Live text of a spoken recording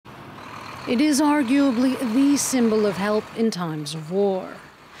It is arguably the symbol of help in times of war.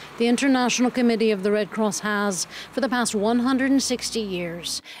 The International Committee of the Red Cross has, for the past 160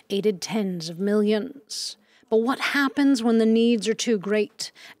 years, aided tens of millions. But what happens when the needs are too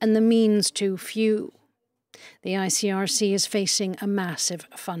great and the means too few? The ICRC is facing a massive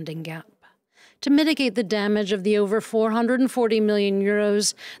funding gap. To mitigate the damage of the over 440 million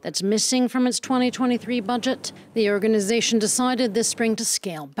euros that's missing from its 2023 budget, the organization decided this spring to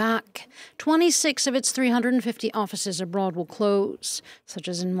scale back. 26 of its 350 offices abroad will close, such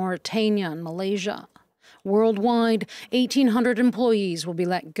as in Mauritania and Malaysia. Worldwide, 1,800 employees will be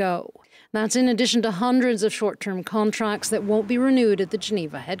let go. That's in addition to hundreds of short-term contracts that won't be renewed at the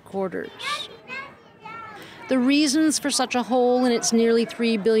Geneva headquarters. The reasons for such a hole in its nearly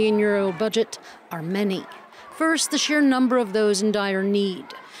 €3 billion budget are many. First, the sheer number of those in dire need.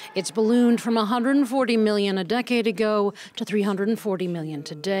 It's ballooned from 140 million a decade ago to 340 million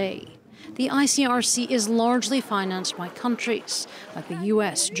today. The ICRC is largely financed by countries like the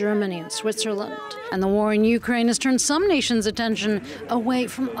US, Germany, and Switzerland. And the war in Ukraine has turned some nations' attention away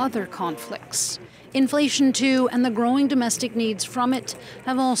from other conflicts. Inflation, too, and the growing domestic needs from it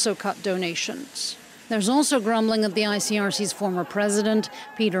have also cut donations. There's also grumbling that the ICRC's former president,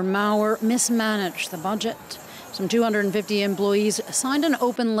 Peter Maurer, mismanaged the budget. Some 250 employees signed an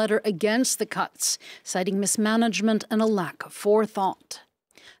open letter against the cuts, citing mismanagement and a lack of forethought.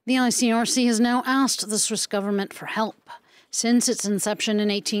 The ICRC has now asked the Swiss government for help. Since its inception in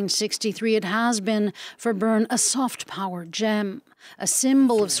 1863, it has been, for Bern, a soft power gem, a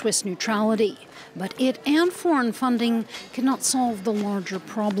symbol of Swiss neutrality. But it and foreign funding cannot solve the larger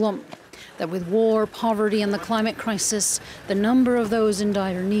problem, that with war, poverty, and the climate crisis, the number of those in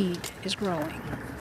dire need is growing.